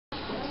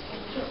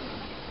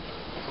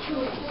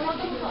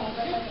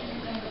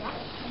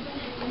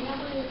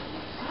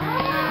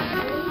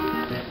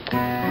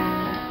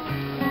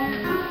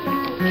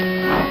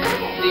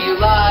Do you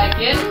like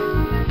it?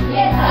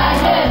 Yes, I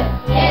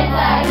do. Yes,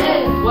 I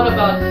do. What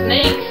about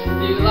snakes?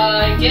 Do you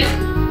like it?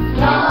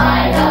 No,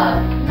 I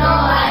don't. No,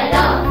 I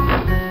don't.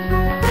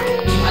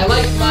 I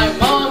like my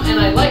mom and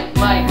I like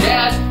my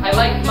dad. I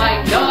like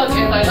my dog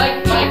and I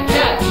like my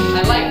cat.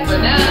 I like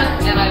banana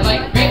and I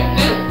like grape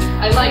juice.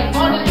 I like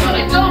oranges but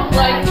I don't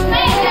like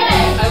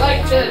Snakes. I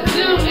like the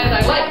zoo and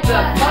I like the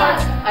park.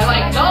 I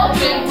like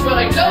dolphins but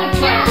I don't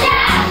like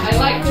I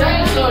like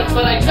dinosaurs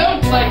but I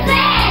don't like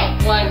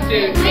Snakes. 1,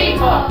 2, 3,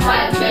 4,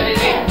 5, 7,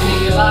 8.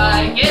 Do you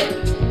like it?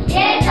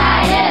 Yes,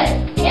 I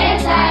do.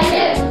 Yes,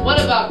 I do. What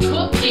about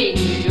cookies?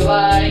 Do you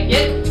like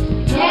it?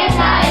 Yes,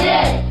 I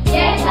do.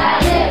 Yes, I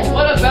do.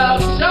 What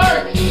about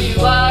sharks? Do you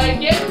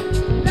like it?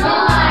 No,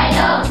 I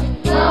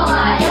don't. No,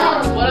 I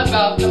don't. What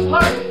about the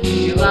park? Do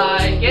you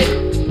like it?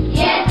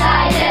 Yes,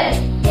 I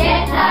do.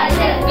 Yes, I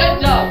do.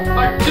 Good job!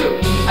 Part 2.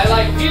 I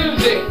like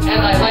music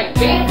and I like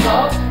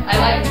baseball. I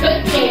like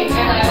cooking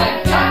and I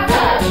like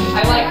chocolate.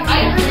 I like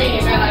ice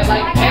cream and I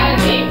like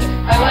candy.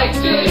 I like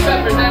chili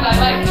peppers and I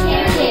like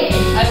Candy.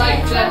 I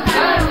like the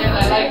sun and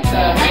I like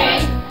the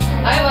rain.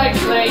 I like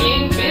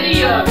playing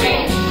video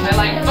games. I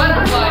like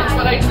butterflies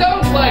but I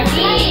don't like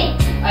Eat.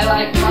 I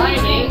like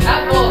climbing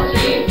apple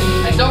trees.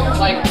 I don't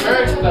like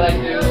birds but I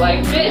do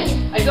like fish.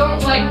 I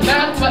don't like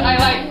math but I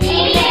like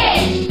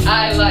Eat.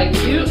 I like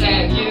you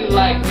and you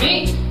like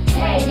me.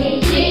 A,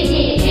 B, C,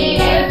 D, E,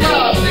 F, Good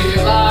job, G. do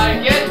you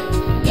like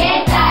it?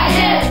 Yes, I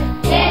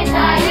do. Yes,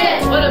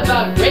 I do. What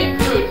about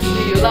grapefruits?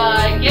 Do you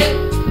like it?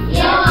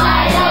 No,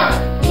 I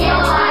don't. No,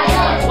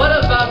 I don't. What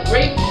about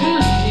grape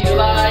juice? Do you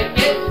like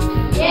it?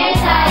 Yes,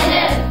 I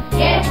do.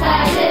 Yes,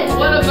 I do.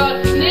 What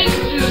about snake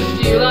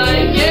juice? Do you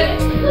like it?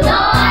 No,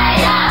 I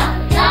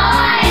don't. No,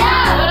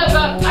 I What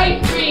about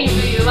ice cream?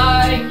 Do you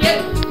like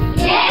it? don't.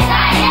 Yes,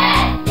 I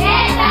do.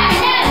 Yes,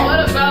 I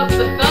What about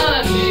the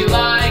sun? Do you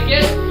like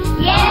it?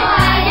 do. Yes,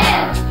 I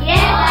do.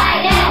 Yes, I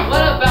do.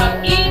 What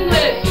about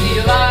English? Do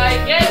you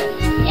like it?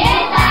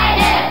 Yes, I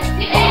do.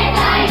 Yes,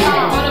 I do.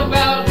 What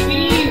about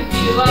bees? Do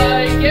you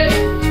like it?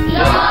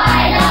 No,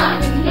 I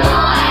don't. No,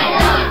 I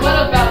don't. What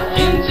about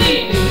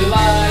kimchi? Do you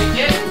like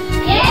it?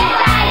 Yes,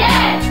 I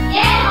do.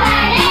 Yes,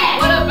 I do.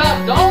 What about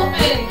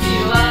dolphins? Do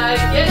you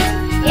like it?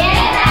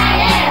 Yes, I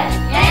do.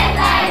 Yes,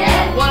 I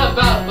do. What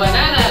about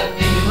bananas?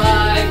 Do you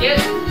like it?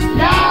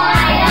 No,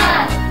 I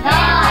don't. No,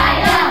 I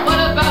don't.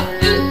 What about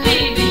sushi?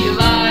 Do you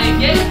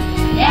like it?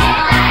 Yes,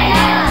 I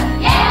do.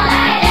 Yes,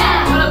 I do.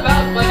 What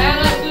about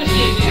banana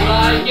sushi? Do you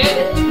like it?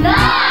 No,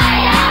 I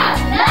don't.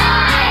 No,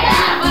 I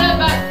don't. What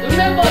about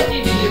unaboshi?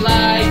 Do you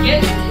like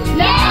it?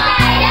 No,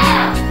 I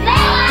don't. No,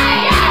 I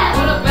don't.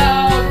 What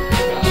about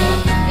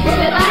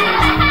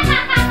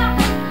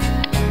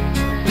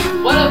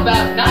what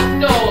about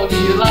natto? Do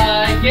you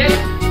like it?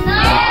 No,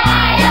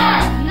 I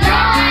don't. No,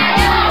 I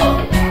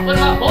don't. What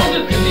about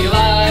mozuku? Do you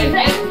like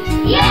it?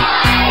 Yeah,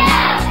 I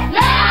don't.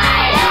 No,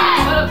 I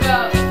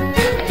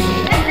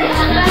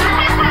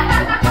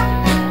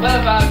What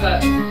about the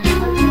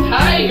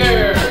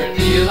tiger?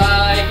 Do you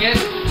like it?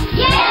 don't.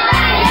 Yes,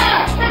 I do.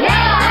 No,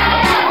 I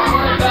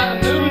What about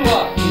the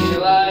moonwalk? Do you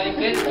like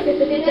it?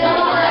 don't.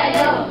 No, I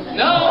don't.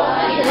 No?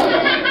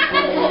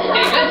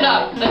 Okay, good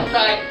job. Let's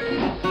try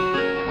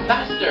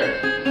faster.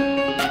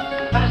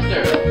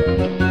 Faster.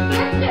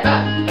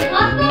 Fast.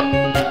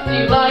 Do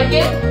you like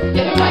it?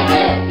 Yes, I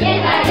do.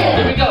 Yes, I do.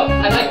 Here we go.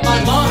 I like my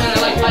mom and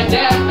I like my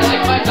dad. I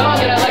like my dog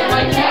and I like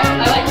my cat.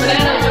 I like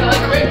bananas and I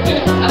like grape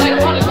juice. I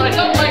like oranges but I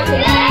don't like I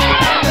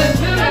like the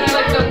zoo and I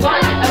like the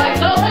park. I like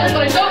dolphins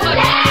but I don't like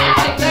I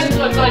like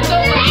dinosaurs but I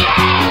don't like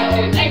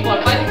It's 8,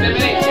 1, 5, 6,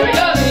 7, 8. Here we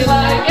go. Do you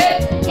like it?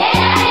 Yes,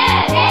 I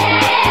do. Yes,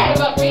 I What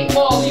about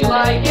baseball? Do you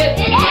like it?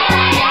 do. Yes,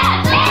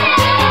 I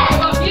do. What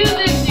about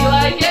music? Do you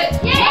like it?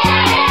 Yes,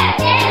 I do.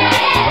 Yes, I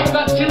do. What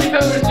about chili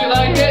peppers? Do you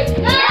like it?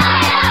 No,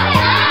 I don't.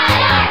 No, I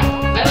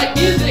don't. I like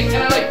music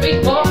and I like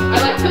baseball. I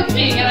like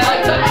cooking and I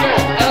like soccer.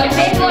 I like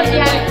baseball and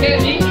I like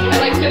candy. I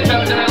like chili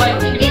peppers and I like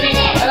kimchi.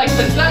 I like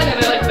the sun and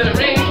I like the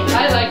rain.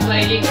 I like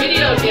playing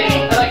video games.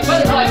 I like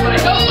butterflies but I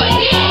don't like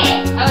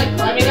I like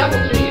climbing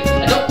apple trees.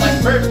 I don't like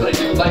birds but I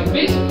do like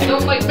fish. I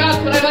don't like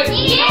math but I like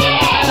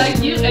I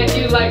like you and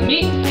you like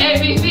me. A,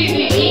 B, C, D,